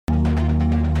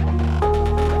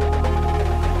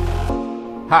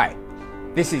Hi,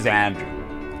 this is Andrew,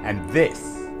 and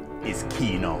this is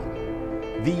Keen On,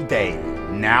 the daily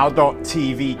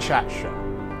now.tv chat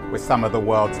show with some of the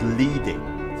world's leading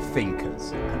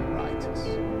thinkers and writers.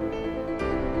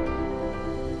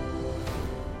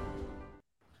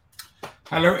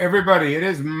 Hello, everybody. It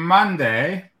is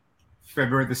Monday,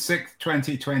 February the 6th,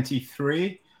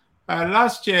 2023.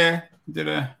 Last year, I did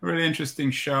a really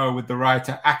interesting show with the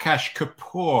writer Akash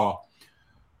Kapoor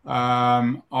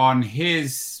on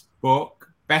his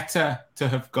book, Better to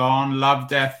Have Gone, Love,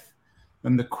 Death,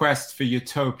 and the Quest for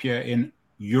Utopia in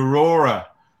Auroraville,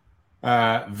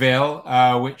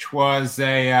 which was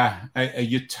a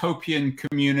utopian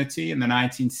community in the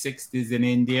 1960s in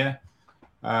India.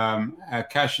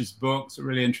 Akash's book's a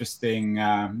really interesting,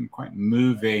 quite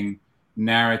moving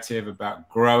narrative about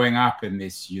growing up in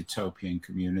this utopian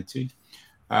community.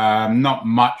 Not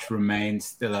much remains,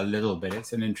 still a little bit.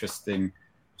 It's an interesting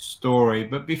story.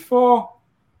 But before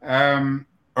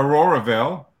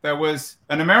Auroraville, there was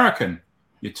an American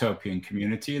utopian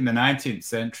community in the 19th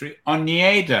century,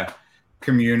 Oneida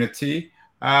community,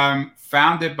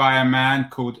 founded by a man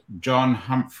called John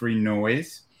Humphrey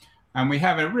Noyes. And we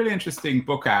have a really interesting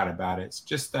book out about it. It's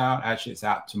just out. Actually, it's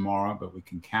out tomorrow, but we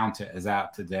can count it as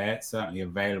out today. It's certainly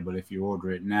available if you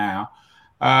order it now.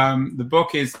 The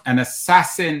book is An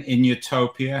Assassin in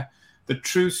Utopia, the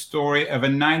true story of a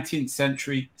 19th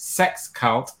century sex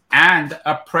cult and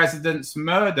a president's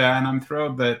murder. And I'm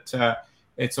thrilled that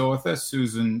its author,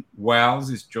 Susan Wels,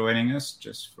 is joining us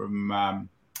just from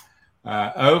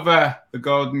over the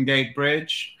Golden Gate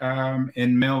Bridge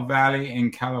in Mill Valley in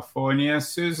California.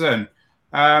 Susan,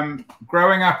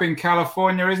 growing up in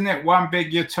California, isn't it one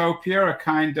big utopia, a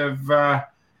kind of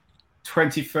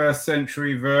 21st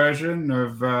century version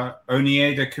of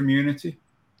Oneida community?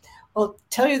 Well,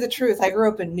 tell you the truth, I grew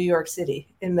up in New York City,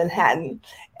 in Manhattan,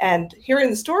 and hearing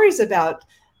the stories about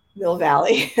Mill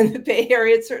Valley and the Bay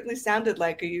Area, it certainly sounded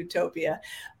like a utopia,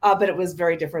 but it was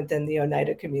very different than the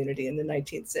Oneida community in the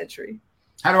 19th century.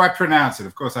 How do I pronounce it?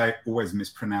 Of course, I always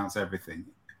mispronounce everything.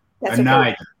 That's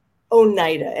Oneida.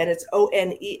 Oneida, and it's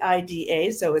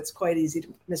Oneida, so it's quite easy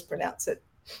to mispronounce it.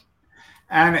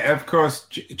 And of course,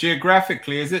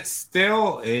 geographically, is it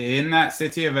still in that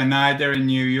city of Oneida in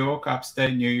New York,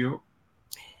 upstate New York?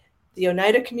 The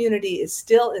Oneida community is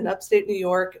still in upstate New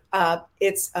York.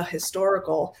 It's a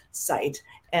historical site,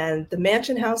 and the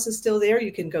Mansion House is still there.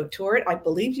 You can go tour it. I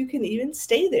believe you can even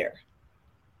stay there.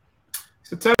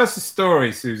 So tell us a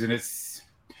story, Susan. It's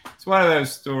one of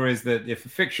those stories that if a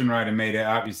fiction writer made it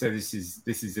up, you say this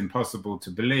is impossible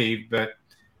to believe, but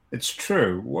it's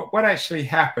true. What actually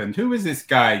happened? Who was this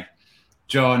guy,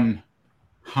 John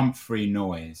Humphrey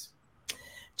Noyes?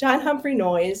 John Humphrey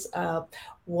Noyes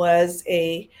was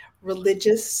a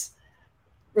religiously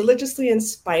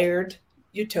inspired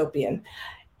utopian.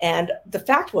 And the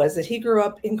fact was that he grew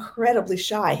up incredibly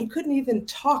shy. He couldn't even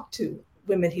talk to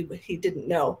women he didn't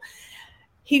know.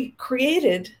 He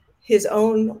created his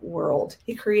own world.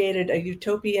 He created a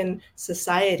utopian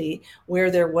society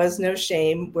where there was no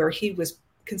shame, where he was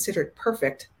considered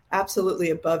perfect,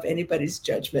 absolutely above anybody's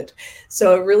judgment.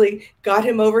 So it really got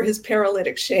him over his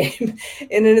paralytic shame.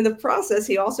 And in the process,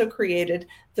 he also created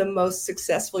the most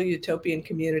successful utopian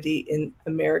community in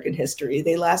American history.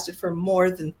 They lasted for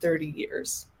more than 30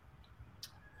 years.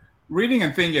 Reading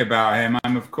and thinking about him,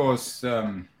 I'm of course,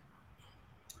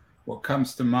 what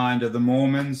comes to mind are the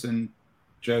Mormons and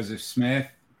Joseph Smith,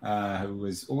 who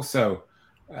was also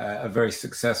a very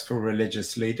successful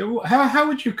religious leader. How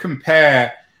would you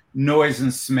compare Noyes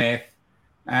and Smith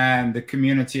and the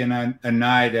community in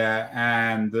Oneida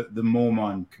and the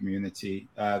Mormon community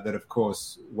that, of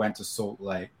course, went to Salt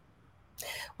Lake?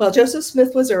 Well, Joseph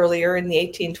Smith was earlier in the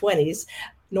 1820s.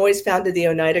 Noyes founded the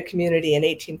Oneida community in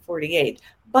 1848.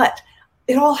 But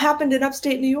it all happened in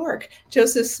upstate New York.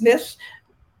 Joseph Smith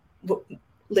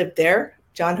lived there.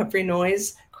 John Humphrey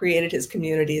Noyes created his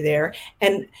community there.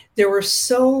 And there were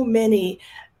so many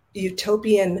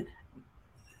utopian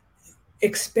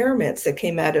experiments that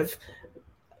came out of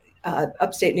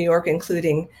upstate New York,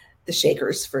 including the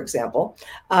Shakers, for example,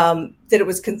 that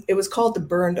it was called the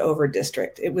Burned Over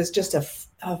District. It was just a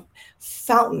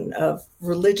fountain of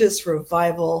religious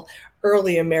revival,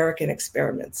 early American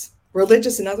experiments,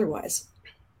 religious and otherwise.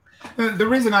 The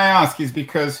reason I ask is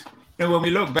because when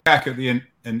we look back at the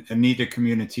Oneida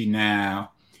community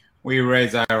now, we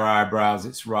raise our eyebrows.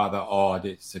 It's rather odd.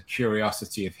 It's a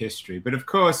curiosity of history. But of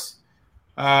course,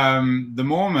 the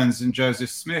Mormons and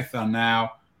Joseph Smith are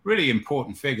now really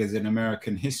important figures in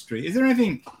American history. Is there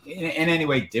anything in any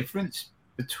way different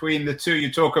between the two?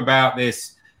 You talk about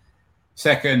this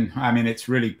second, I mean, it's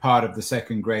really part of the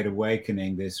Second Great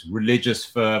Awakening, this religious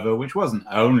fervor, which wasn't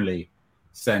only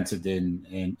centered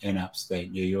in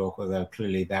upstate New York, although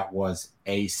clearly that was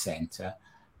a center.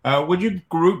 Would you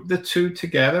group the two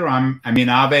together? I mean,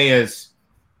 are they as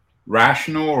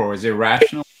rational or as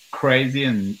irrational,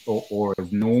 crazy, or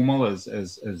as normal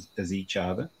as each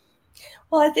other?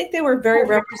 Well, I think they were very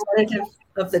representative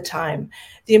of the time.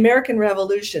 The American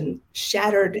Revolution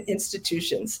shattered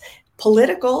institutions,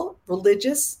 political,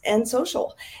 religious, and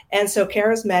social. And so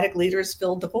charismatic leaders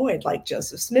filled the void, like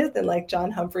Joseph Smith and like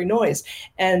John Humphrey Noyes.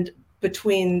 And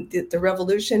between the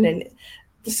Revolution and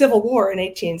the Civil War in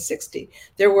 1860,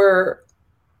 there were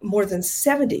more than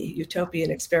 70 utopian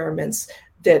experiments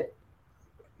that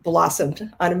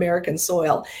blossomed on American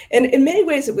soil. And in many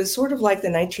ways, it was sort of like the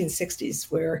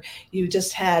 1960s, where you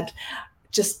just had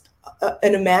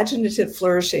an imaginative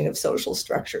flourishing of social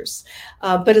structures.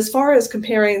 But as far as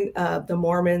comparing the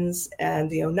Mormons and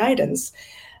the Oneidas,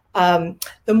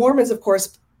 the Mormons, of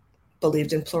course,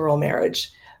 believed in plural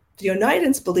marriage. The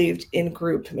Oneidas believed in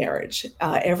group marriage.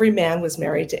 Every man was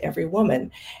married to every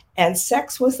woman, and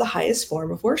sex was the highest form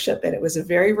of worship. And it was a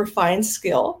very refined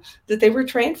skill that they were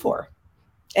trained for.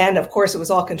 And of course, it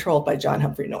was all controlled by John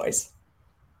Humphrey Noyes.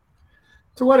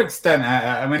 To what extent,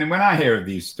 I mean, when I hear of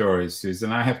these stories,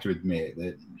 Susan, I have to admit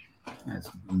that as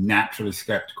a naturally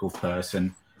skeptical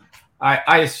person,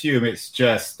 I assume it's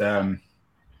just the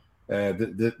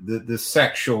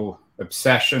sexual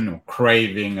obsession or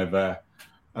craving of a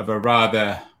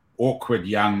rather awkward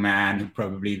young man who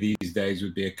probably these days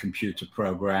would be a computer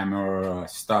programmer or a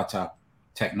startup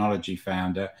technology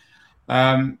founder,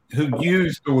 who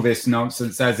used all this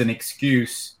nonsense as an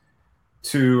excuse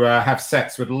to have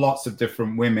sex with lots of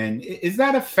different women. Is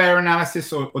that a fair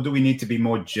analysis, or do we need to be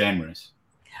more generous?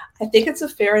 I think it's a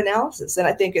fair analysis, and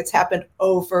I think it's happened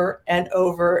over and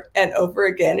over and over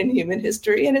again in human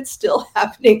history, and it's still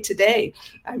happening today.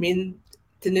 I mean,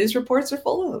 the news reports are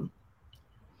full of them.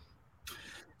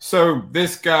 So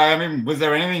this guy, I mean, was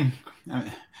there anything,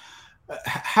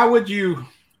 how would you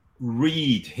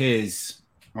read his,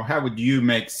 or how would you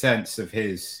make sense of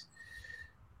his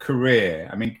career?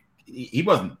 I mean, he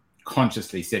wasn't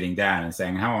consciously sitting down and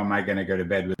saying, how am I going to go to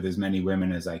bed with as many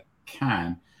women as I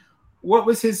can? What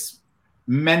was his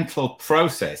mental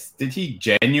process? Did he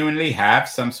genuinely have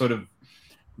some sort of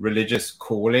religious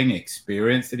calling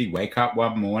experience? Did he wake up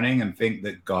one morning and think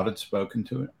that God had spoken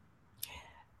to him?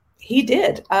 He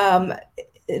did.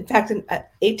 In fact, in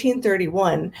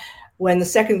 1831, when the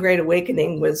Second Great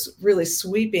Awakening was really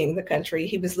sweeping the country,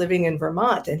 he was living in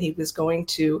Vermont, and he was going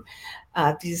to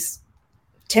these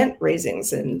tent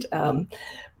raisings and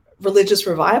religious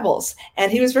revivals.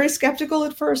 And he was very skeptical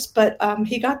at first, but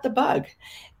he got the bug.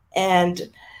 And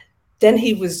then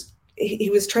he was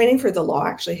training for the law.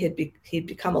 Actually, he'd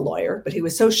become a lawyer, but he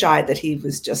was so shy that he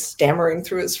was just stammering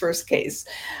through his first case.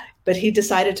 But he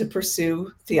decided to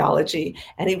pursue theology,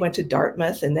 and he went to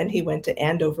Dartmouth, and then he went to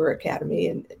Andover Academy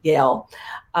and Yale.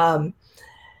 But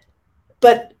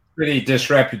pretty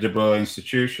disreputable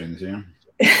institutions, yeah.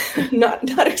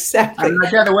 Not exactly. And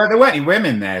again, there weren't any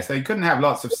women there, so he couldn't have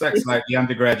lots of sex like the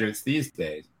undergraduates these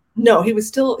days. No, he was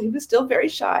still very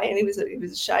shy, and he was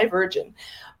a shy virgin.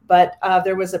 But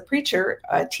there was a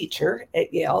teacher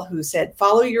at Yale, who said,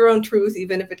 "Follow your own truth,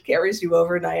 even if it carries you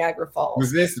over Niagara Falls."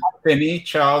 Was this Finney,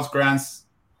 Charles Grant's?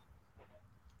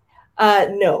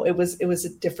 No, it was a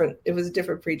different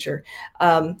preacher.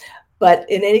 But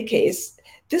in any case,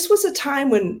 this was a time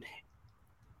when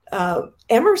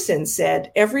Emerson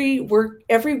said every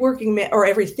working man or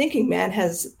every thinking man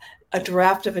has a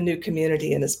draft of a new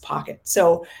community in his pocket.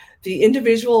 So the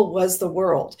individual was the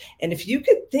world, and if you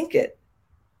could think it,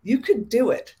 you could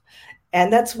do it.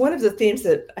 And that's one of the themes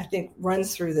that I think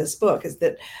runs through this book, is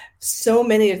that so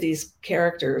many of these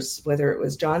characters, whether it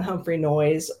was John Humphrey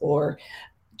Noyes or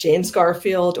James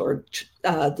Garfield or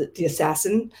the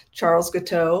assassin, Charles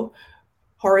Guiteau,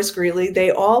 Horace Greeley, they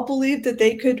all believed that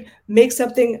they could make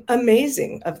something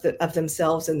amazing of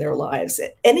themselves and their lives.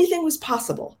 Anything was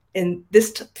possible in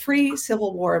this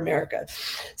pre-Civil War America.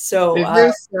 So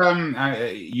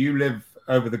you live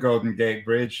over the Golden Gate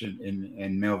Bridge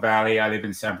in Mill Valley. I live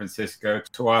in San Francisco.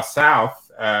 To our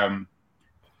south,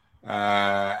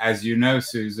 as you know,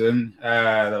 Susan,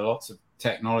 there are lots of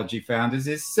technology founders.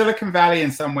 Is Silicon Valley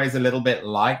in some ways a little bit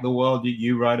like the world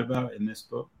you write about in this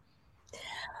book?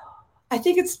 I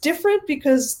think it's different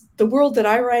because the world that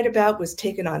I write about was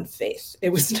taken on faith. It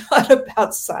was not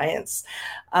about science.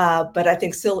 But I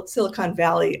think Silicon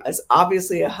Valley is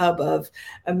obviously a hub of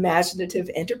imaginative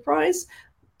enterprise,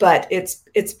 but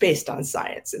it's based on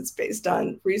science. It's based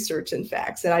on research and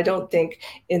facts. And I don't think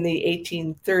in the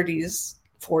 1830s,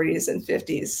 40s and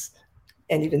 50s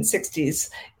and even 60s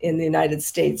in the United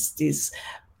States, these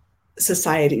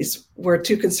societies were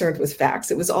too concerned with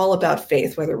facts. It was all about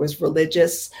faith, whether it was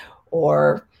religious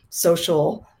or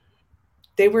social.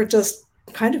 They were just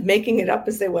kind of making it up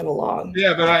as they went along.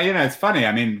 Yeah, but it's funny.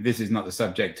 I mean, this is not the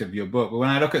subject of your book, but when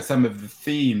I look at some of the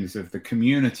themes of the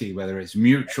community, whether it's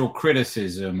mutual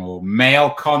criticism or male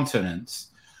continence,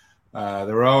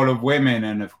 the role of women,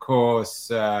 and of course,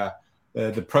 the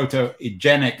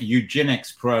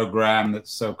eugenics program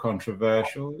that's so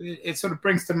controversial, it sort of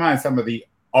brings to mind some of the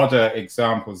odder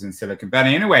examples in Silicon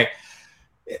Valley. Anyway,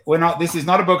 this is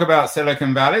not a book about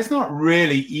Silicon Valley. It's not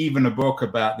really even a book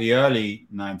about the early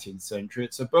 19th century.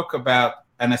 It's a book about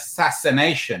an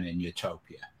assassination in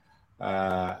Utopia.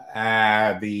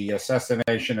 The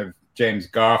assassination of James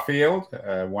Garfield,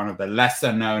 one of the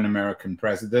lesser known American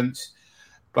presidents,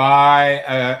 by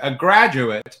a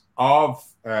graduate of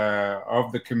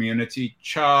the community,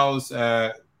 Charles,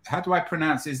 how do I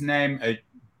pronounce his name?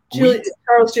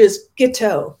 Charles just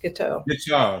Guiteau.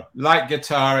 Guiteau, like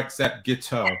guitar, except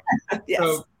Guiteau. Yes.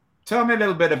 So tell me a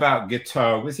little bit about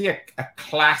Guiteau. Was he a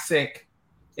classic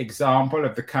example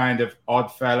of the kind of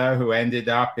odd fellow who ended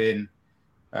up in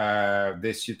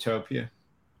this utopia?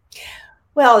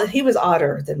 Well, he was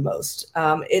odder than most.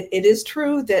 It is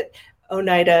true that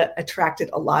Oneida attracted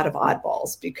a lot of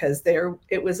oddballs because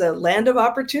it was a land of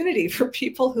opportunity for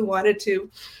people who wanted to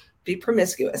be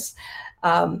promiscuous.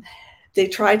 They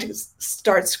tried to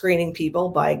start screening people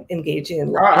by engaging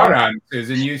in law. Hold on,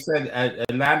 Susan. You said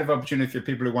a land of opportunity for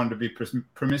people who wanted to be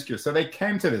promiscuous. So they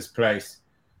came to this place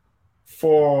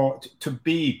to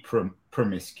be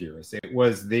promiscuous. It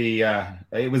was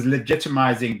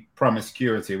legitimizing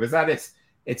promiscuity. Was that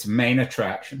its main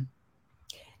attraction?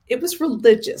 It was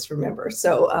religious, remember.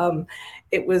 So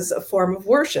it was a form of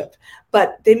worship,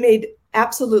 but they made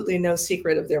absolutely no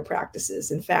secret of their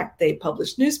practices. In fact, they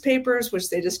published newspapers, which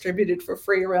they distributed for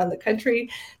free around the country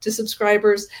to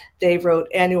subscribers. They wrote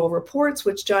annual reports,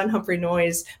 which John Humphrey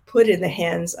Noyes put in the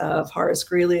hands of Horace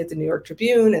Greeley at the New York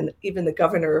Tribune and even the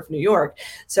governor of New York.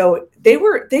 So they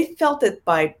felt that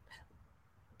by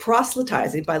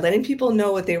proselytizing, by letting people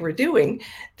know what they were doing,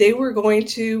 they were going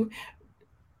to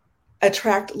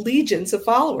attract legions of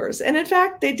followers. And in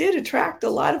fact, they did attract a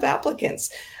lot of applicants.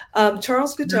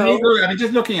 Charles Guiteau. I mean,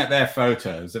 just looking at their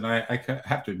photos, and I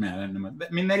have to admit, I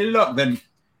mean, they look, then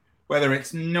whether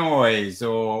it's Noyes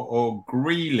or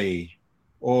Greeley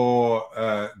or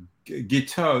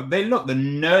Guiteau, they look the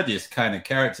nerdiest kind of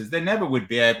characters. They never would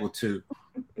be able to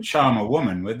charm a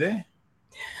woman, would they?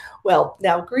 Well,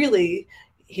 now Greeley,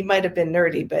 he might have been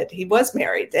nerdy, but he was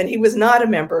married and he was not a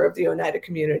member of the Oneida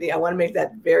community. I want to make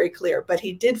that very clear, but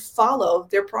he did follow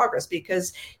their progress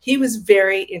because he was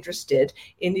very interested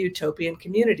in utopian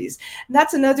communities. And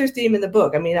that's another theme in the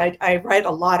book. I mean, I write a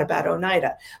lot about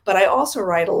Oneida, but I also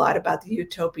write a lot about the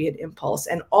utopian impulse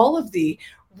and all of the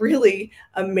really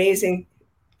amazing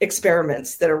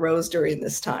experiments that arose during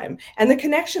this time and the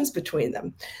connections between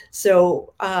them.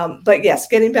 So, but yes,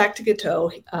 getting back to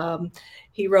Guiteau,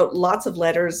 he wrote lots of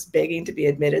letters begging to be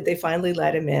admitted. They finally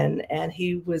let him in, and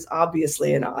he was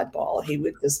obviously an oddball. He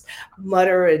would just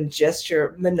mutter and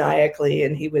gesture maniacally,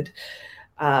 and he would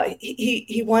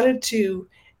he wanted to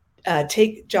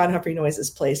take John Humphrey Noyes'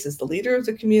 place as the leader of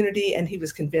the community, and he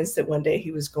was convinced that one day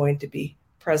he was going to be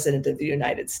president of the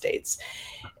United States.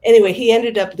 Anyway, he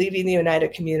ended up leaving the Oneida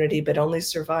community, but only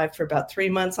survived for about 3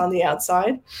 months on the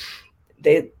outside.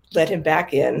 They let him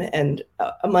back in, and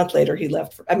a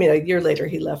year later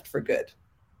he left for good.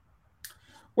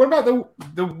 What about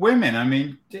the women? I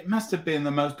mean, it must have been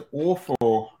the most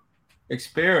awful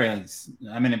experience.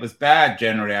 I mean, it was bad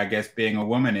generally, I guess, being a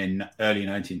woman in early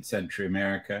 19th century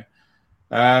America.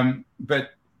 But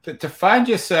to find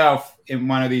yourself in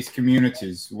one of these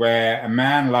communities where a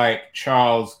man like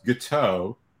Charles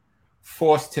Guiteau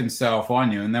forced himself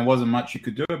on you and there wasn't much you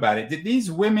could do about it. Did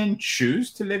these women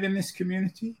choose to live in this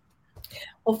community?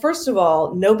 Well, first of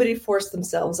all, nobody forced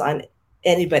themselves on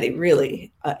anybody,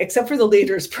 really, except for the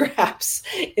leaders, perhaps.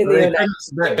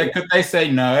 Could they say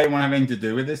no? I don't want anything to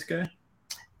do with this guy.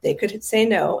 They could say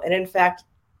no, and in fact,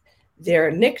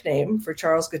 their nickname for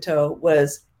Charles Guiteau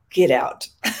was "Get Out."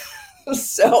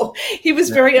 So he was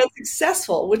very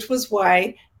unsuccessful, which was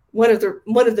why one of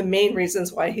the main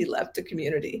reasons why he left the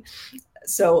community.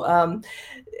 So,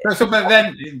 but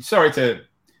then, sorry to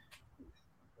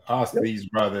ask these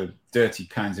rather dirty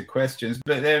kinds of questions,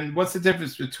 but then what's the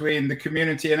difference between the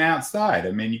community and outside?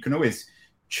 I mean, you can always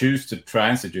choose to try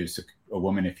and seduce a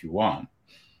woman if you want.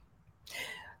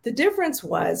 The difference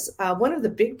was one of the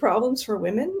big problems for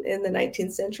women in the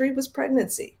 19th century was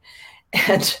pregnancy.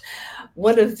 And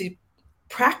one of the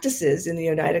practices in the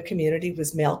Oneida community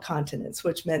was male continence,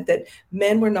 which meant that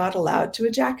men were not allowed to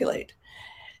ejaculate.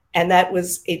 And that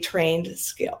was a trained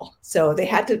skill. So they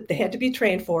had to be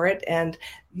trained for it. And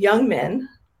young men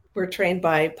were trained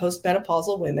by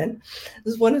postmenopausal women.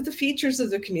 This is one of the features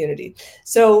of the community.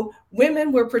 So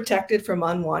women were protected from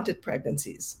unwanted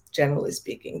pregnancies, generally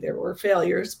speaking. There were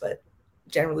failures, but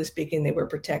generally speaking, they were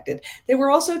protected. They were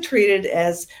also treated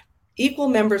as equal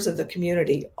members of the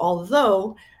community,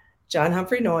 although John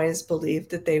Humphrey Noyes believed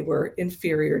that they were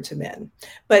inferior to men.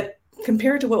 But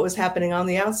compared to what was happening on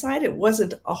the outside, it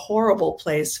wasn't a horrible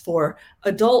place for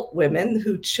adult women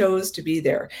who chose to be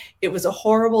there. It was a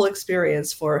horrible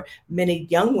experience for many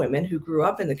young women who grew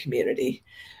up in the community,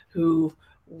 who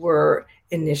were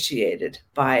initiated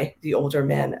by the older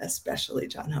men, especially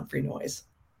John Humphrey Noyes.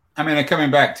 I mean,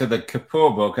 coming back to the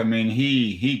Kapoor book, I mean,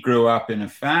 he grew up in a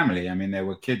family. I mean, there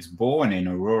were kids born in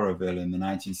Auroraville in the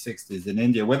 1960s in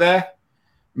India. Were there,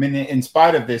 I mean, in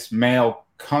spite of this male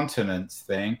continence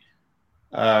thing,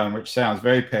 which sounds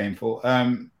very painful,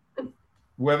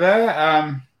 were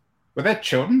there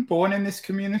children born in this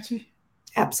community?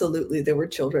 Absolutely, there were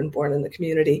children born in the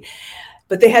community,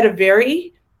 but they had a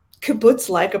very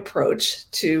kibbutz-like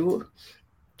approach to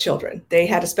children. They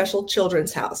had a special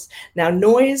children's house. Now,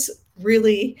 Noyes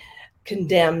really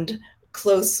condemned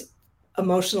close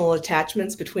emotional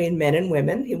attachments between men and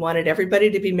women. He wanted everybody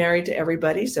to be married to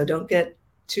everybody, so don't get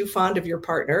too fond of your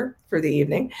partner for the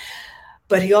evening.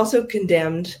 But he also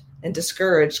condemned and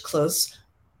discouraged close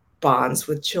bonds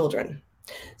with children.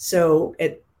 So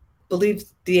at believed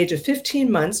the age of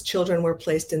 15 months, children were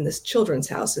placed in this children's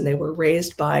house, and they were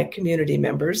raised by community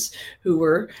members who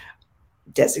were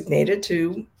designated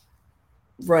to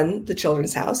run the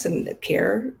children's house and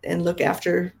care and look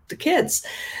after the kids.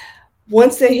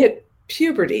 Once they hit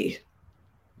puberty,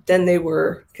 then they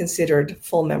were considered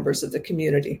full members of the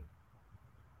community.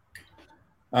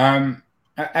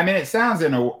 I mean, it sounds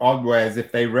in an odd way as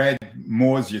if they read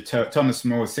Thomas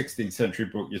More's 16th century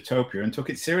book, Utopia, and took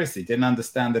it seriously, didn't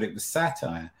understand that it was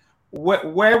satire.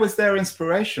 Where was their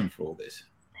inspiration for all this?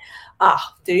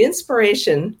 The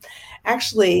inspiration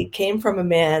actually came from a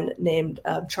man named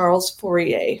Charles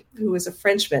Fourier, who was a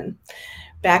Frenchman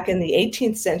back in the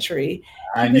 18th century.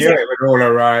 I knew it would all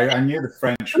arrive. I knew the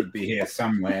French would be here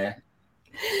somewhere.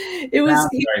 It was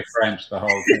very French, the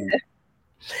whole thing.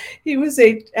 He was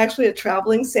actually a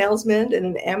traveling salesman and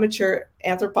an amateur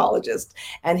anthropologist,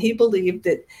 and he believed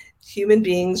that human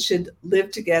beings should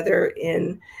live together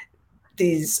in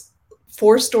these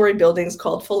 4-story buildings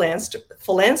called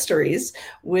phalansteries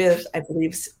with, I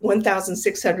believe,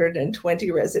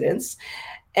 1,620 residents,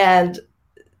 and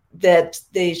that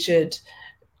they should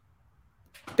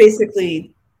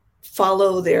basically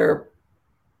follow their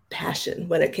passion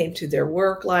when it came to their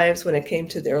work lives, when it came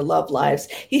to their love lives.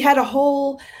 He had a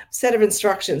whole set of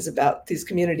instructions about these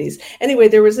communities. Anyway,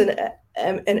 there was a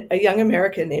young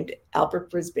American named Albert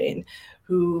Brisbane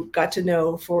who got to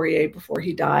know Fourier before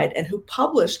he died and who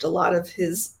published a lot of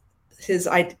his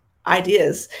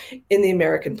ideas in the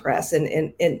American press and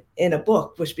in a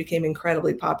book, which became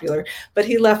incredibly popular. But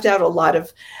he left out a lot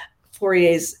of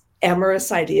Fourier's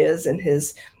amorous ideas and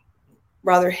his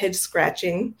rather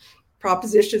head-scratching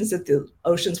propositions that the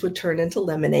oceans would turn into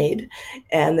lemonade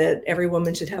and that every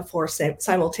woman should have 4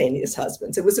 simultaneous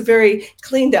husbands. It was a very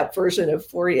cleaned up version of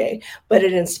Fourier, but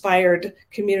it inspired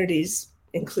communities,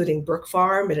 including Brook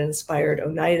Farm. It inspired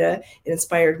Oneida. It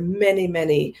inspired many,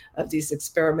 many of these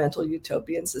experimental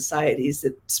utopian societies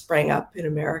that sprang up in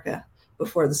America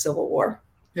before the Civil War.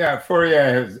 Yeah,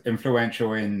 Fourier is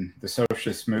influential in the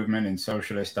socialist movement and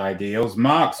socialist ideals.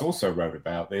 Marx also wrote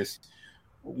about this.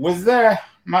 Was there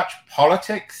much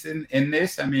politics in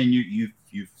this? I mean,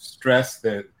 you've stressed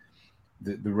the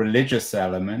religious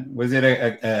element. Was it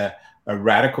a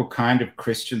radical kind of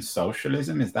Christian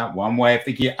socialism? Is that one way of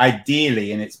thinking?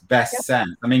 Ideally, in its best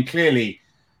sense. I mean, clearly,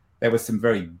 there were some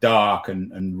very dark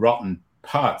and rotten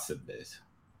parts of this.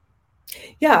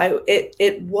 Yeah,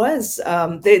 it was.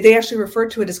 They actually referred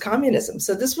to it as communism.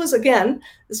 So this was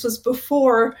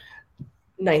before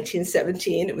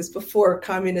 1917. It was before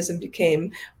communism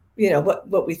became,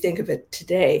 what we think of it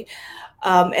today.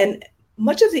 And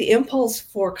much of the impulse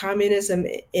for communism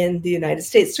in the United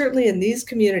States, certainly in these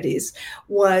communities,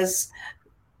 was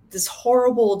this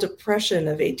horrible depression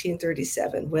of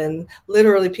 1837, when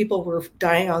literally people were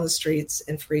dying on the streets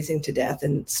and freezing to death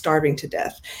and starving to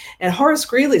death. And Horace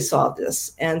Greeley saw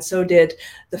this, and so did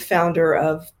the founder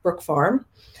of Brook Farm.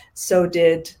 So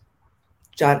did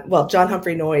John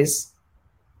Humphrey Noyes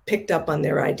picked up on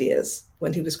their ideas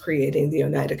when he was creating the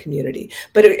Oneida community.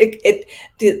 But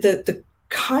the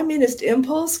communist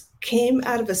impulse came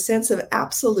out of a sense of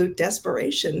absolute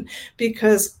desperation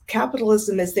because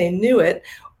capitalism as they knew it,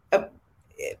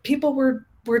 people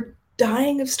were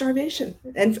dying of starvation.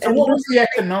 And what was the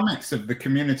economics of the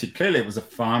community? Clearly, it was a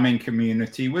farming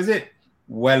community. Was it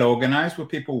well organized? Were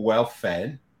people well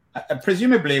fed?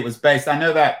 Presumably, it was based. I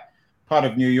know that part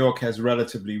of New York has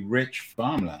relatively rich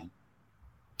farmland.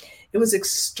 It was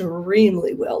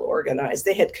extremely well organized.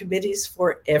 They had committees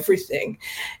for everything,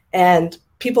 and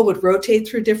people would rotate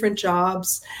through different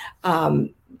jobs.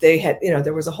 They had,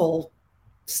 there was a whole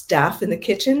staff in the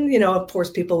kitchen. Of course,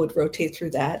 people would rotate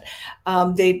through that.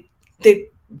 They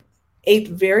ate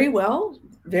very well,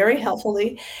 very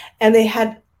healthily, and they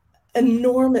had an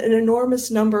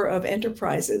enormous number of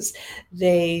enterprises.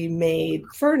 They made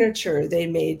furniture, they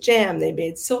made jam, they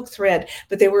made silk thread,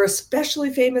 but they were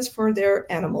especially famous for their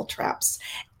animal traps.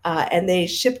 And they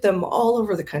shipped them all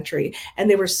over the country. And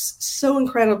they were so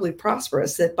incredibly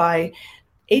prosperous that by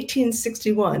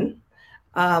 1861,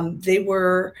 they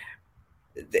were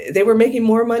making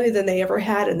more money than they ever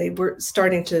had, and they were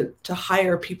starting to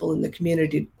hire people in the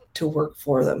community to work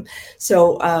for them.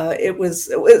 So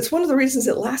it's one of the reasons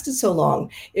it lasted so long.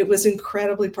 It was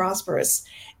incredibly prosperous.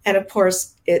 And of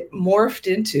course, it morphed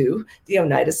into the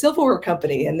Oneida Silverware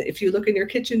Company. And if you look in your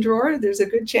kitchen drawer, there's a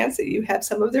good chance that you have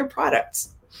some of their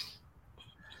products.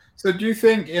 So do you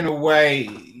think, in a way,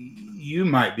 you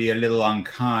might be a little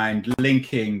unkind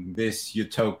linking this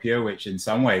utopia, which in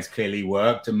some ways clearly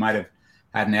worked and might have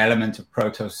had an element of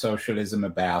proto-socialism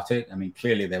about it? I mean,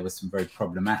 clearly there were some very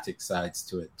problematic sides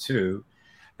to it too.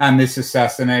 And this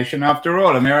assassination, after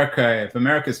all, if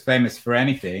America's famous for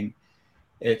anything,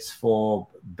 it's for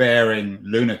bearing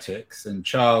lunatics. And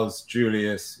Charles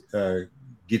Julius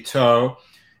Guiteau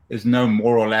is no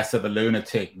more or less of a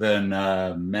lunatic than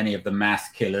many of the mass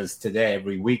killers today.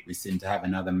 Every week we seem to have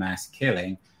another mass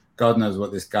killing. God knows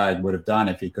what this guy would have done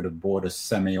if he could have bought a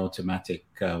semi-automatic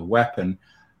weapon.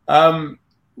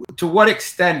 To what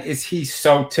extent is he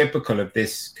so typical of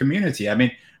this community? I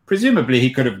mean, presumably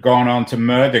he could have gone on to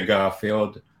murder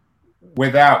Garfield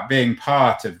without being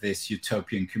part of this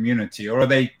utopian community, or are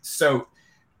they so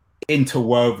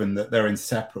interwoven that they're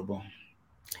inseparable?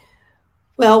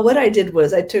 Well, what I did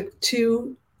was I took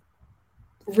two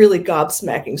really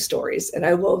gobsmacking stories and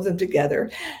I wove them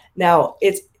together. Now,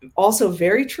 it's also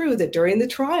very true that during the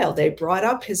trial, they brought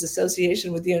up his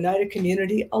association with the Oneida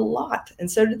community a lot, and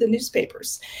so did the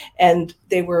newspapers. And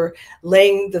they were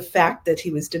laying the fact that he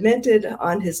was demented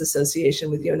on his association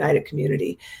with the Oneida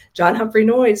community. John Humphrey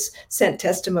Noyes sent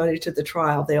testimony to the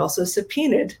trial. They also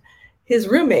subpoenaed his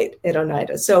roommate at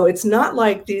Oneida. So it's not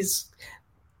like these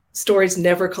stories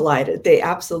never collided. They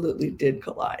absolutely did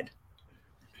collide.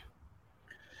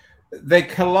 They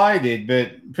collided,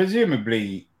 but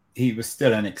presumably he was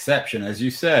still an exception. As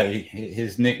you say,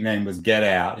 his nickname was Get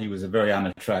Out. He was a very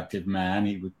unattractive man.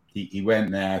 He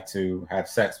went there to have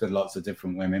sex with lots of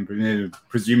different women.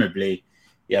 Presumably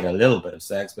he had a little bit of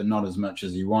sex, but not as much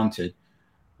as he wanted.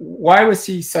 Why was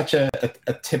he such a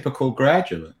typical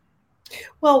graduate?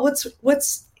 Well,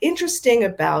 what's interesting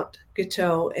about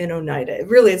Guiteau and Oneida,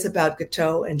 really it's about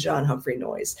Guiteau and John Humphrey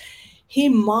Noyes. He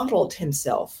modeled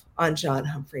himself on John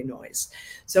Humphrey Noyes.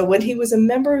 So when he was a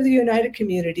member of the Oneida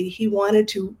community, he wanted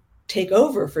to take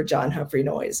over for John Humphrey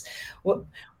Noyes. Well,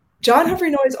 John Humphrey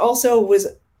Noyes also was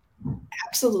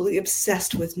absolutely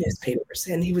obsessed with newspapers,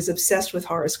 and he was obsessed with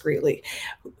Horace Greeley,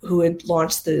 who had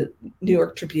launched the New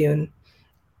York Tribune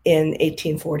in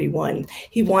 1841.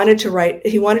 He wanted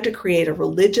to create a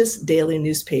religious daily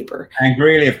newspaper. And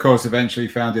Greeley, of course, eventually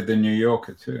founded the New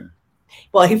Yorker too.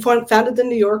 Well, he founded the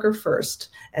New Yorker first,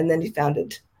 and then he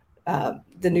founded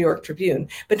the New York Tribune.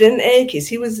 But in any case,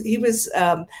 he was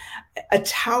a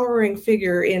towering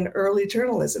figure in early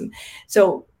journalism.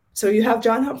 So you have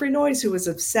John Humphrey Noyes, who was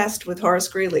obsessed with Horace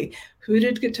Greeley. Who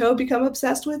did Guiteau become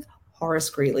obsessed with? Horace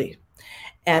Greeley,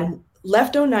 and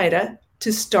left Oneida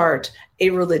to start a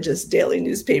religious daily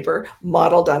newspaper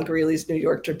modeled on Greeley's New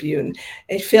York Tribune.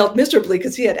 It failed miserably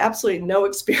because he had absolutely no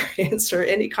experience or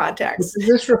any contacts. Does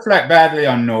this reflect badly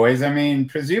on Noyes? I mean,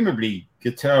 presumably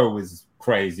Guiteau was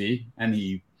crazy and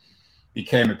he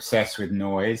became obsessed with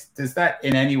Noyes. Does that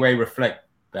in any way reflect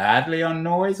badly on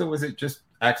Noyes, or was it just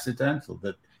accidental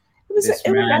that this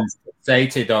man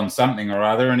fixated on something or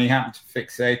other and he happened to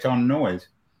fixate on Noyes?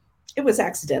 It was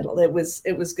accidental. It was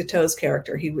Guiteau's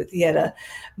character. He had a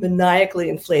maniacally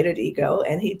inflated ego,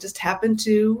 and he just happened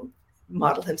to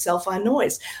model himself on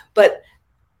Noyes. But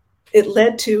it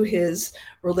led to his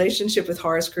relationship with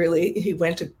Horace Greeley. He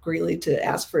went to Greeley to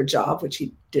ask for a job, which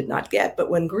he did not get. But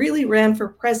when Greeley ran for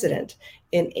president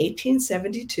in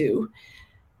 1872,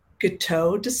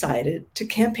 Guiteau decided to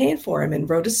campaign for him and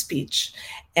wrote a speech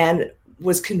and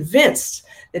was convinced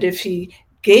that if he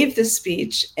gave this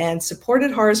speech and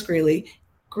supported Horace Greeley,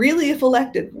 Greeley, if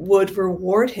elected, would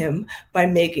reward him by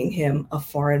making him a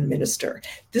foreign minister.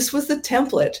 This was the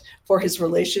template for his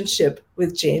relationship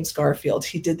with James Garfield.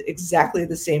 He did exactly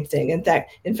the same thing.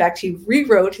 In fact, he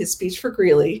rewrote his speech for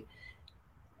Greeley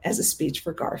as a speech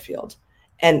for Garfield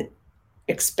and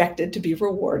expected to be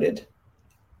rewarded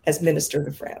as minister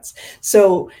to France.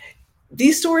 So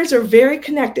these stories are very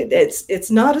connected.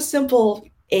 It's not a simple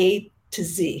A to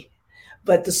Z,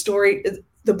 but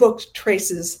the book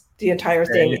traces the entire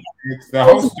thing. The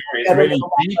whole story is really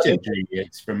vintage.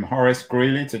 It's from Horace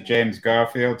Greeley to James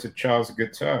Garfield to Charles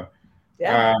Guiteau,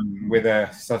 with a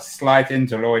slight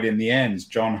interlude in the ends,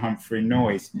 John Humphrey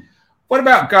Noyes. What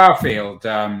about Garfield,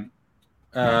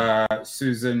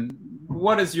 Susan?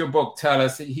 What does your book tell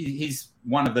us? He's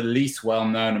one of the least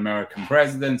well-known American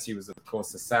presidents. He was, of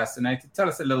course, assassinated. Tell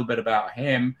us a little bit about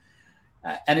him.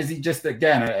 And is he just,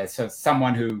 again,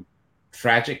 someone who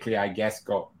tragically, I guess,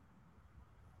 got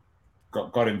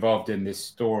involved in this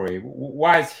story?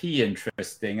 Why is he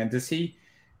interesting? And does he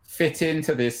fit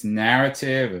into this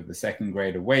narrative of the Second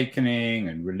Great Awakening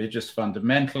and religious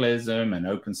fundamentalism and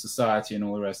open society and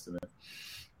all the rest of it?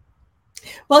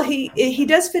 Well, he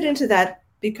does fit into that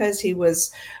because he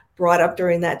was brought up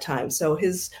during that time. So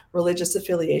his religious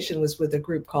affiliation was with a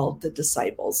group called the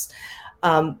Disciples.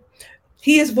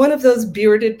 He is one of those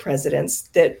bearded presidents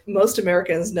that most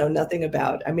Americans know nothing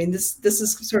about. I mean, this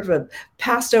is sort of a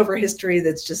passed over history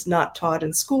that's just not taught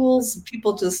in schools.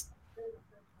 People just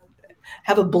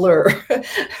have a blur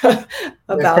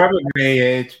about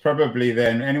it's probably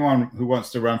then anyone who wants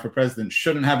to run for president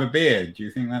shouldn't have a beard. Do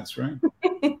you think that's right?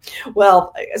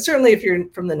 Well, certainly if you're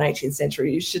from the 19th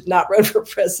century, you should not run for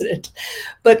president.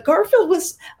 But Garfield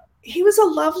was a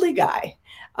lovely guy.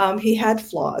 He had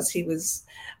flaws. He was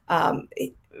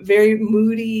very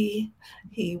moody.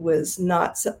 He was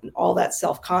not all that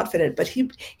self-confident, but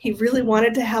he really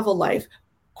wanted to have a life,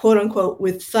 quote unquote,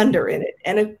 with thunder in it.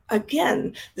 And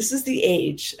again, this is the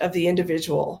age of the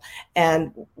individual.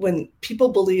 And when people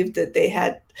believed that they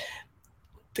had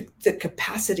the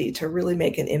capacity to really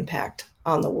make an impact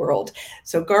on the world.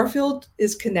 So Garfield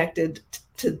is connected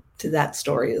to that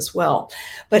story as well.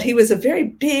 But he was a very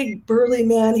big, burly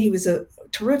man. He was a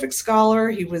terrific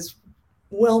scholar. He was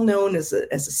well known as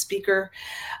a speaker.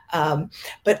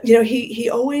 But,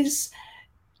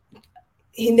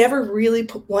 he never really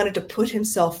wanted to put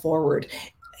himself forward.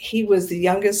 He was the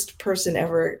youngest person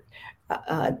ever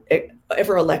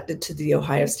elected to the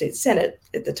Ohio State Senate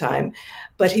at the time,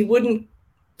 but he wouldn't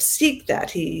seek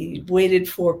that. He waited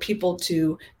for people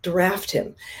to draft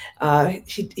him.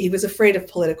 He was afraid of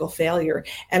political failure.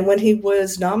 And when he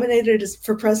was nominated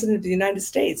for president of the United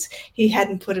States, he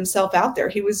hadn't put himself out there.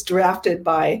 He was drafted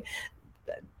by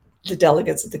the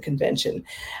delegates at the convention.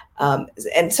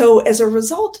 And so as a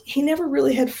result, he never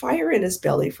really had fire in his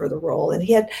belly for the role. And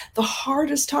he had the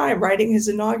hardest time writing his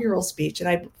inaugural speech. And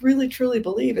I really, truly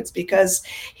believe it's because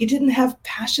he didn't have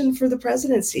passion for the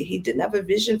presidency. He didn't have a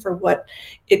vision for what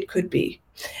it could be.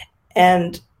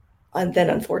 And then,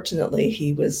 unfortunately,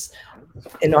 he was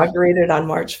inaugurated on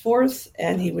March 4th,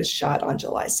 and he was shot on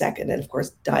July 2nd, and, of course,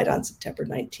 died on September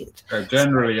 19th.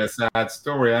 Generally a sad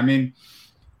story. I mean,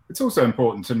 it's also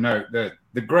important to note that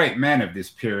the great men of this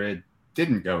period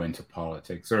didn't go into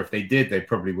politics, or if they did, they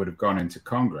probably would have gone into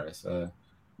Congress. I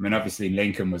mean, obviously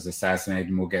Lincoln was assassinated,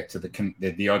 and we'll get to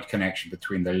the odd connection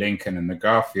between the Lincoln and the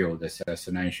Garfield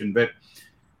assassination. But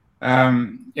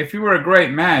if you were a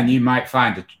great man, you might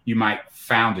found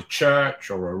a church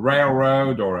or a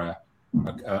railroad or a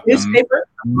newspaper,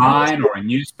 a mine or a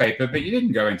newspaper, but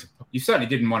you certainly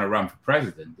didn't want to run for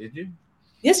president, did you?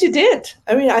 Yes, you did.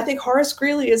 I mean, I think Horace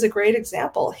Greeley is a great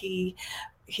example. He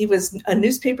was a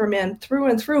newspaper man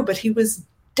through and through, but he was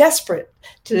desperate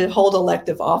to hold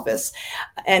elective office.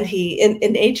 And in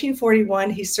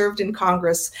 1841, he served in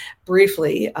Congress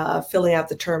briefly, filling out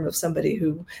the term of somebody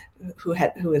who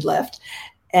had left.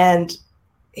 And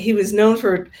he was known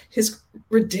for his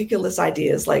ridiculous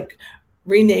ideas, like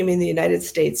renaming the United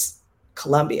States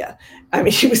Columbia. I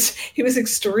mean, he was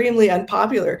extremely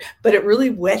unpopular, but it really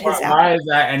whet his appetite. Why is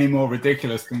that any more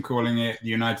ridiculous than calling it the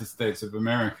United States of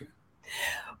America?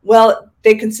 Well,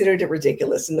 they considered it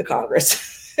ridiculous in the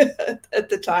Congress at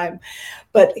the time.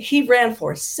 But he ran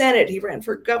for Senate, he ran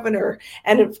for governor,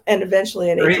 and eventually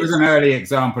he was an early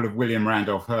example of William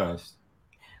Randolph Hearst.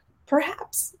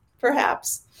 Perhaps.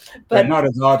 But not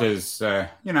as odd as, I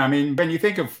mean, when you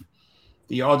think of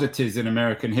the oddities in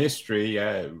American history,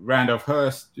 Randolph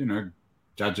Hearst,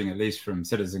 judging at least from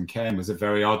Citizen Kane, was a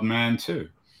very odd man too.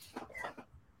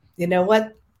 you know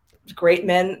what? Great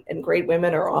men and great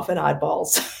women are often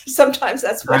oddballs. Sometimes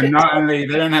that's what. And not only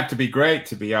they don't have to be great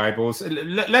to be eyeballs.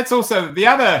 Let's also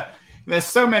there's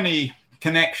so many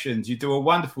connections. You do a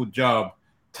wonderful job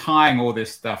tying all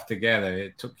this stuff together.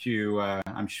 It took you,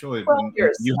 I'm sure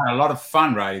you had a lot of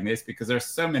fun writing this because there are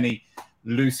so many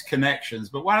loose connections.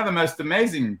 But one of the most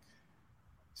amazing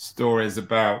stories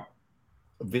about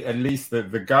at least the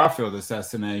Garfield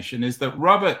assassination is that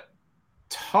Robert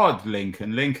Todd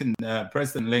Lincoln,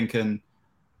 President Lincoln's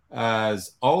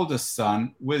oldest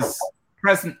son, was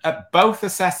present at both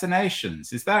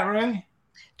assassinations. Is that right?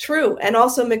 True, and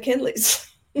also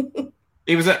McKinley's.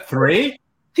 He was at 3.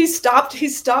 He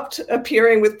stopped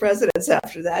appearing with presidents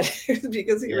after that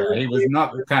because he was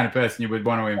not the kind of person you would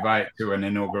want to invite to an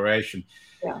inauguration.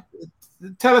 Yeah.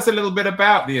 Tell us a little bit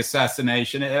about the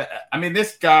assassination. I mean,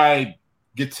 this guy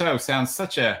Guiteau sounds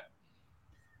such a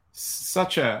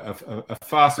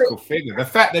farcical figure. The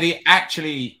fact that he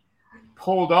actually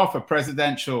pulled off a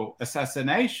presidential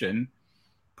assassination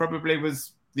probably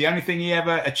was the only thing he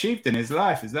ever achieved in his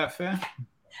life. Is that fair?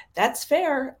 That's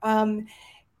fair.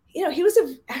 He was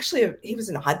he was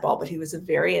an oddball, but he was a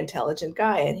very intelligent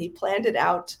guy, and he planned it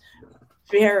out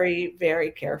very,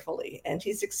 very carefully, and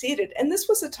he succeeded. And this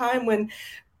was a time when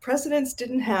presidents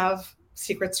didn't have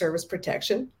Secret Service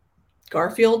protection.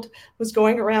 Garfield was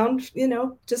going around,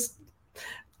 just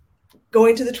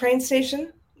going to the train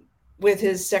station with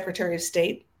his Secretary of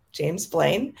State, James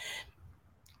Blaine.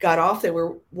 Got off. They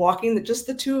were walking, just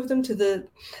the two of them, to the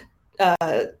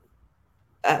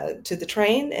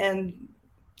train, and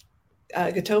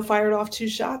Guiteau fired off 2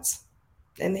 shots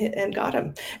and got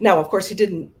him. Now, of course, he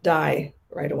didn't die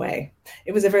right away.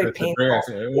 It was a very painful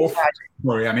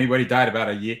story. I mean, when he died about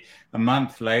a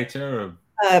month later, or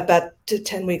about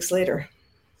 10 weeks later.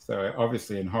 So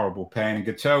obviously in horrible pain. And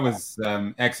Guiteau was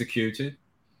executed.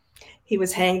 He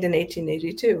was hanged in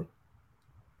 1882.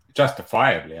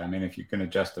 Justifiably. I mean, if you're going to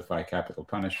justify capital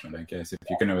punishment, I guess if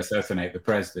you're going to assassinate the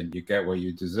president, you get what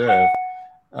you deserve.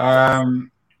 And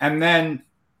then,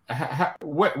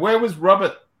 where was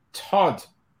Robert Todd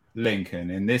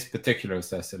Lincoln in this particular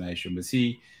assassination? Was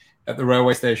he at the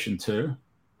railway station too?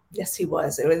 Yes, he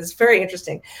was. It was very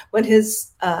interesting. When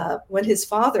his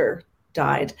father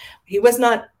died, he was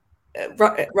not.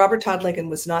 Robert Todd Lincoln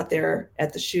was not there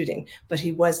at the shooting, but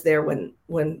he was there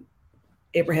when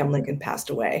Abraham Lincoln passed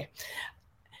away.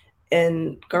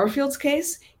 In Garfield's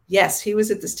case, yes, he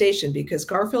was at the station because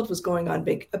Garfield was going on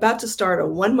about to start a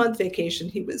 1-month vacation.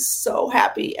 He was so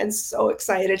happy and so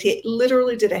excited. He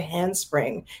literally did a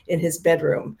handspring in his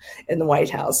bedroom in the White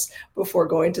House before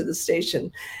going to the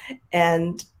station.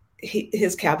 And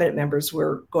his cabinet members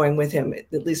were going with him,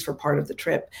 at least for part of the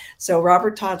trip. So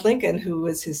Robert Todd Lincoln, who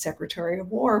was his Secretary of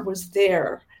War, was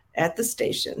there at the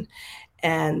station.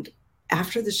 And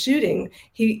after the shooting,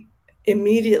 he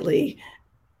immediately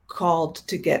called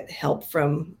to get help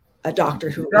from a doctor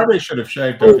who probably should have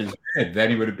shaved off his head. Then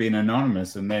he would have been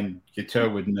anonymous, and then Guiteau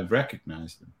wouldn't have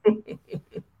recognized him.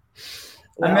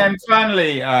 Well, and then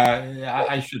finally,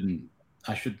 I shouldn't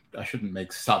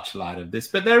make such light of this,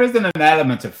 but there isn't an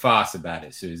element of farce about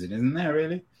it, Susan, isn't there?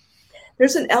 Really?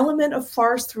 There's an element of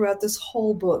farce throughout this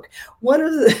whole book. One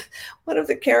of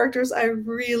the characters I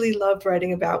really loved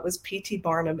writing about was P.T.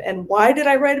 Barnum. And why did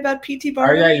I write about P.T.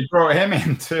 Barnum? Oh, yeah, you brought him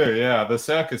in too. Yeah, the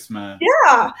circus man.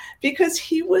 Yeah, because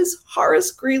he was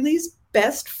Horace Greeley's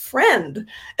best friend.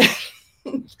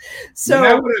 So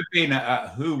that would have been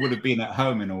who would have been at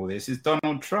home in all this is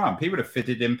Donald Trump. He would have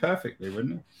fitted in perfectly,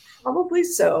 wouldn't he? Probably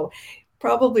so.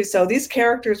 Probably so. These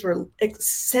characters were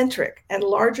eccentric and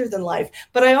larger than life.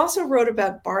 But I also wrote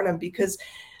about Barnum because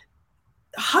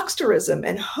hucksterism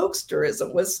and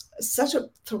hoaxterism was such a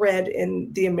thread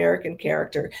in the American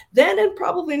character then, and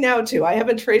probably now too. I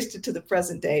haven't traced it to the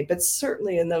present day, but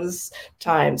certainly in those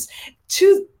times,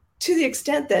 to the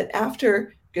extent that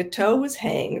after Guiteau was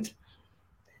hanged,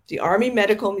 the Army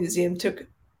Medical Museum took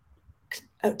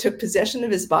possession of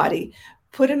his body,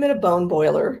 put him in a bone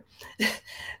boiler,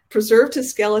 preserved his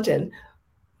skeleton,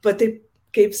 but they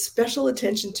gave special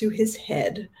attention to his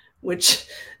head, which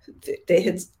they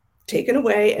had taken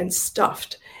away and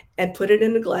stuffed and put it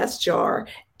in a glass jar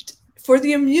for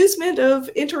the amusement of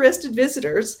interested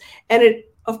visitors. And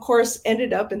it, of course,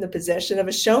 ended up in the possession of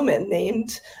a showman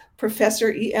named Professor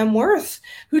E.M. Worth,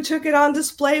 who took it on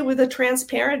display with a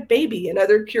transparent baby and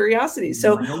other curiosities.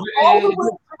 So all the way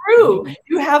through,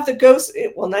 you have the ghost,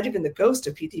 well, not even the ghost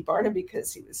of P.T. Barnum,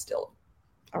 because he was still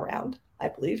around, I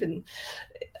believe, in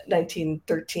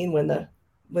 1913 when the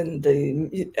when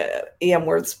the E.M.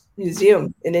 Worth's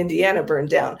museum in Indiana burned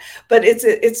down. But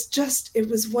it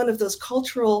was one of those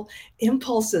cultural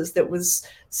impulses that was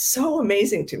so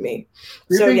amazing to me.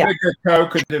 Do you think that Guiteau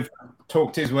could have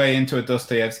talked his way into a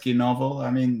Dostoevsky novel?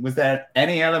 I mean, was there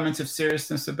any element of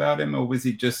seriousness about him, or was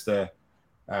he just a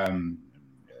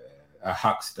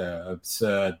huckster,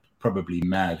 absurd, probably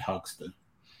mad huckster?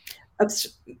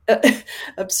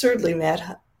 Absurdly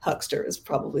mad huckster is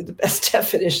probably the best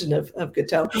definition of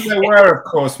Guiteau. There were, of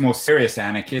course, more serious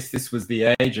anarchists. This was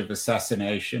the age of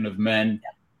assassination of men,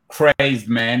 crazed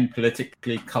men,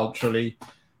 politically, culturally,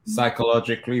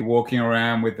 psychologically, walking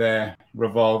around with their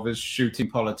revolvers, shooting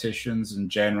politicians and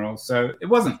generals. So it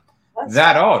wasn't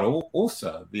that odd,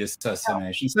 also, the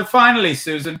assassination. So finally,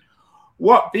 Susan,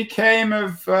 what became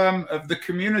of the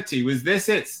community? Was this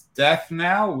its death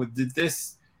now? Did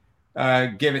this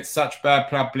give it such bad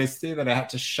publicity that it had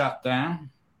to shut down?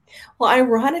 Well,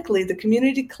 ironically, the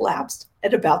community collapsed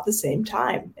at about the same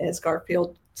time as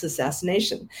Garfield's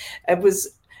assassination. It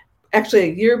was actually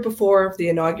a year before the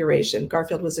inauguration.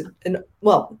 Garfield was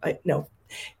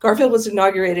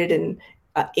inaugurated in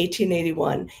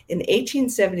 1881. In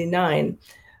 1879,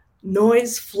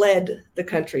 Noyes fled the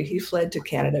country. He fled to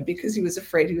Canada because he was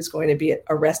afraid he was going to be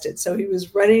arrested. So he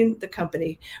was running the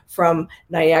company from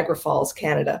Niagara Falls,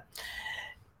 Canada.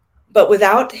 But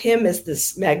without him as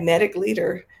this magnetic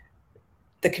leader,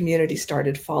 the community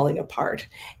started falling apart.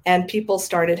 And people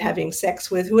started having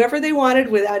sex with whoever they wanted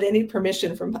without any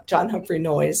permission from John Humphrey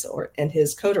Noyes and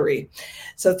his coterie.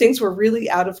 So things were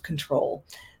really out of control.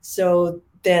 So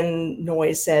then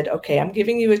Noyes said, okay, I'm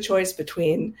giving you a choice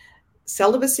between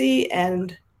celibacy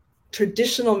and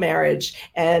traditional marriage.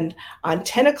 And on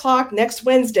 10 o'clock next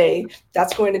Wednesday,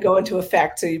 that's going to go into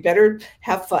effect. So you better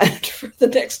have fun for the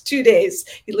next 2 days.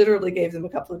 He literally gave them a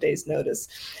couple of days notice.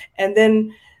 And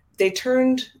then they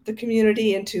turned the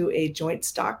community into a joint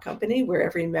stock company where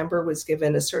every member was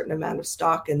given a certain amount of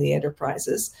stock in the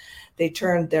enterprises. They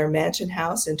turned their mansion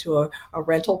house into a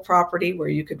rental property where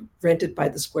you could rent it by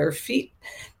the square feet.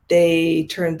 They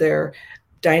turned their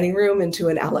dining room into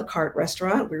an a la carte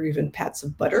restaurant where even pats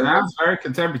of butter. Sounds very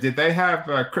contemporary. Did they have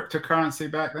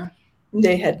cryptocurrency back then?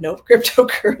 They had no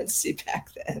cryptocurrency back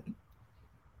then.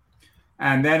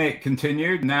 And then it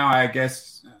continued. Now, I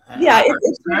guess. Yeah.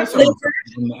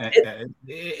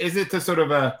 Is it a sort of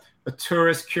a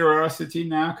tourist curiosity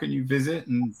now? Can you visit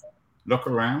and look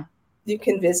around? You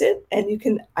can visit,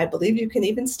 and I believe you can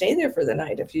even stay there for the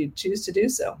night if you choose to do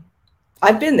so.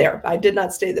 I've been there. I did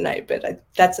not stay the night, but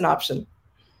that's an option.